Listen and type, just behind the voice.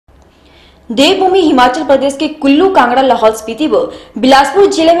देवभूमि हिमाचल प्रदेश के कुल्लू, कांगड़ा, लाहौल स्पीति व बिलासपुर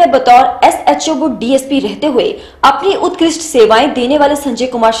जिले में बतौर एसएचओ व डीएसपी रहते हुए अपनी उत्कृष्ट सेवाएं देने वाले संजय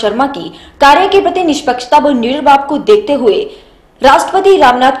कुमार शर्मा की कार्य के प्रति निष्पक्षता व निडर भाव को देखते हुए राष्ट्रपति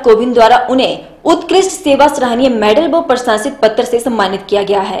रामनाथ कोविंद द्वारा उन्हें उत्कृष्ट सेवा सराहनीय मेडल व प्रशंसित पत्र से सम्मानित किया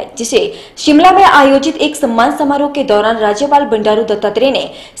गया है, जिसे शिमला में आयोजित एक सम्मान समारोह के दौरान राज्यपाल बंडारू दत्तात्रेय ने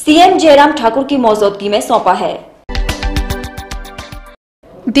सीएम जयराम ठाकुर की मौजूदगी में सौंपा है।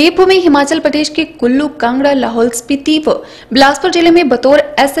 देवभूमि हिमाचल प्रदेश के कुल्लू, कांगड़ा, लाहौल स्पीति व बिलासपुर जिले में बतौर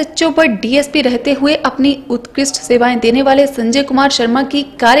एसएचओ व डीएसपी रहते हुए अपनी उत्कृष्ट सेवाएं देने वाले संजय कुमार शर्मा की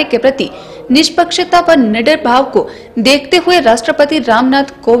कार्य के प्रति निष्पक्षता व निडर भाव को देखते हुए राष्ट्रपति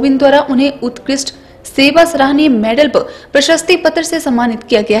रामनाथ कोविंद द्वारा उन्हें उत्कृष्ट सेवा सराहनीय मेडल व प्रशस्ति पत्र से सम्मानित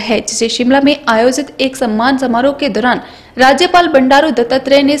किया गया है, जिसे शिमला में आयोजित एक सम्मान समारोह के दौरान राज्यपाल बंडारू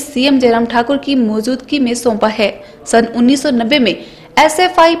दत्तात्रेय ने सीएम जयराम ठाकुर की मौजूदगी में सौंपा है। सन 1990 में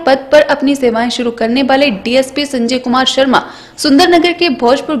एसएफआई पद पर अपनी सेवाएं शुरू करने वाले डीएसपी संजय कुमार शर्मा सुंदरनगर के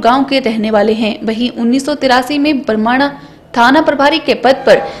भोजपुर गांव के रहने वाले हैं। वहीं 1983 में बरमाणा थाना प्रभारी के पद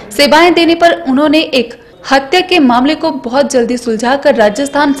पर सेवाएं देने पर उन्होंने एक हत्या के मामले को बहुत जल्दी सुलझाकर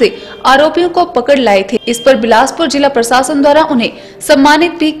राजस्थान से आरोपियों को पकड़ लाए थे। इस पर बिलासपुर जिला प्रशासन द्वारा उन्हें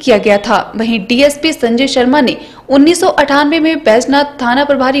सम्मानित भी किया गया था। वहीं डीएसपी संजय शर्मा ने 1998 में बैजनाथ थाना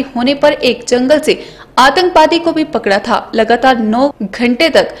प्रभारी होने पर एक जंगल से आतंकवादी को भी पकड़ा था। लगातार 9 घंटे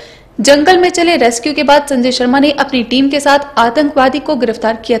तक जंगल में चले रेस्क्यू के बाद संजय शर्मा ने अपनी टीम के साथ आतंकवादी को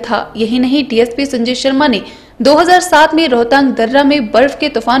गिरफ्तार किया था। यही नहीं, डीएसपी संजय शर्मा ने 2007 में रोहतांग दर्रा में बर्फ के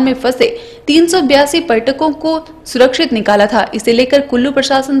तूफान में फंसे 382 पर्यटकों को सुरक्षित निकाला था। इसे लेकर कुल्लू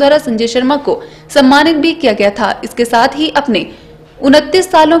प्रशासन द्वारा संजय शर्मा को सम्मानित भी किया गया था। इसके साथ ही अपने 29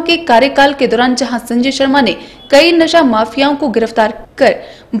 सालों के कार्यकाल के दौरान जहां संजय शर्मा ने कई नशा माफियाओं को गिरफ्तार कर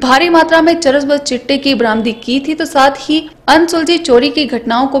भारी मात्रा में चरस व चिट्टे की बरामदी की थी, तो साथ ही अनसुलझी चोरी की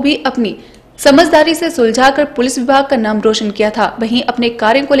घटनाओं को भी अपनी समझदारी से सुलझाकर पुलिस विभाग का नाम रोशन किया था। वहीं अपने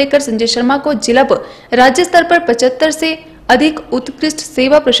कार्य को लेकर संजय शर्मा को जिला व राज्य स्तर पर 75 से अधिक उत्कृष्ट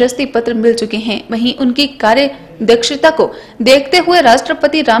सेवा प्रशस्ति पत्र मिल चुके हैं। वहीं उनकी कार्य दक्षता को देखते हुए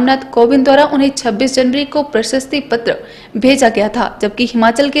राष्ट्रपति रामनाथ कोविंद द्वारा उन्हें 26 जनवरी को प्रशस्ति पत्र भेजा गया था, जबकि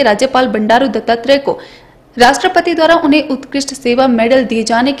हिमाचल के राज्यपाल बंडारू दत्तात्रेय को राष्ट्रपति द्वारा उन्हें उत्कृष्ट सेवा मेडल दिए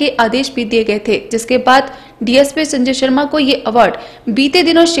जाने के आदेश भी दिए गए थे। जिसके बाद डीएसपी संजय शर्मा को ये अवार्ड बीते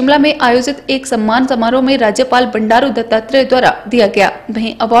दिनों शिमला में आयोजित एक सम्मान समारोह में राज्यपाल बंडारू दत्तात्रेय द्वारा दिया गया।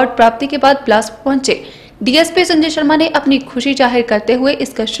 वहीं अवार्ड प्राप्ति के बाद बिलासपुर पहुंचे डीएसपी संजय शर्मा ने अपनी खुशी जाहिर करते हुए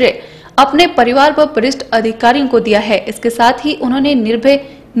इसका श्रेय अपने परिवार व वरिष्ठ अधिकारियों को दिया है। इसके साथ ही उन्होंने निर्भय,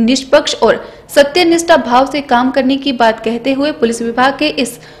 निष्पक्ष और सत्यनिष्ठा भाव से काम करने की बात कहते हुए पुलिस विभाग के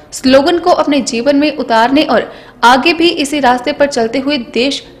इस स्लोगन को अपने जीवन में उतारने और आगे भी इसी रास्ते पर चलते हुए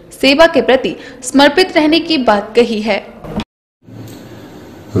देश सेवा के प्रति समर्पित रहने की बात कही है।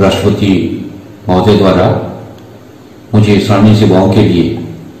 राष्ट्रपति महोदय द्वारा मुझे सराहनीय सेवाओं के लिए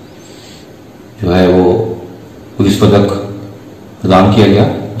जो है वो पुलिस पदक प्रदान किया गया,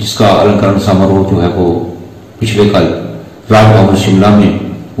 जिसका अलंकरण समारोह जो है वो पिछले कल राजभवन शिमला में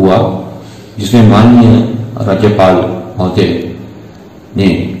हुआ, जिसमें माननीय राज्यपाल महोदय ने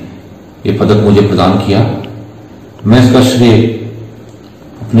ये पदक मुझे प्रदान किया। मैं इसका श्रेय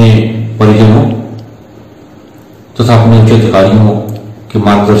अपने परिजनों तथा अपने उच्च अधिकारियों के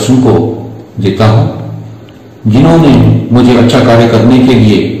मार्गदर्शन को देता हूं, जिन्होंने मुझे अच्छा कार्य करने के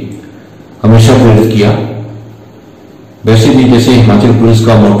लिए हमेशा प्रेरित किया। वैसे भी जैसे हिमाचल पुलिस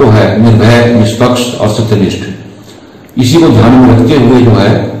का मोटो है निर्भय, निष्पक्ष और सत्यनिष्ठ, इसी को ध्यान में रखते हुए जो है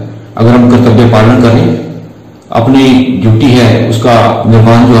अगर हम कर्तव्य पालन करें, अपनी ड्यूटी है उसका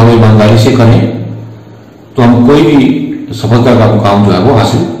निर्वहन जो है वो ईमानदारी से करें, तो हम कोई भी सफलता का मुकाम जो है वो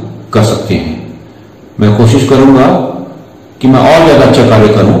हासिल कर सकते हैं। मैं कोशिश करूंगा कि मैं और ज्यादा अच्छा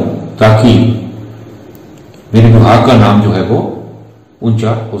कार्य करूं ताकि मेरे विभाग का नाम जो है वो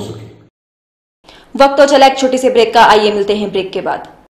ऊंचा हो सके। वक्त तो चला एक छोटी सी ब्रेक का, आइए मिलते हैं ब्रेक के बाद।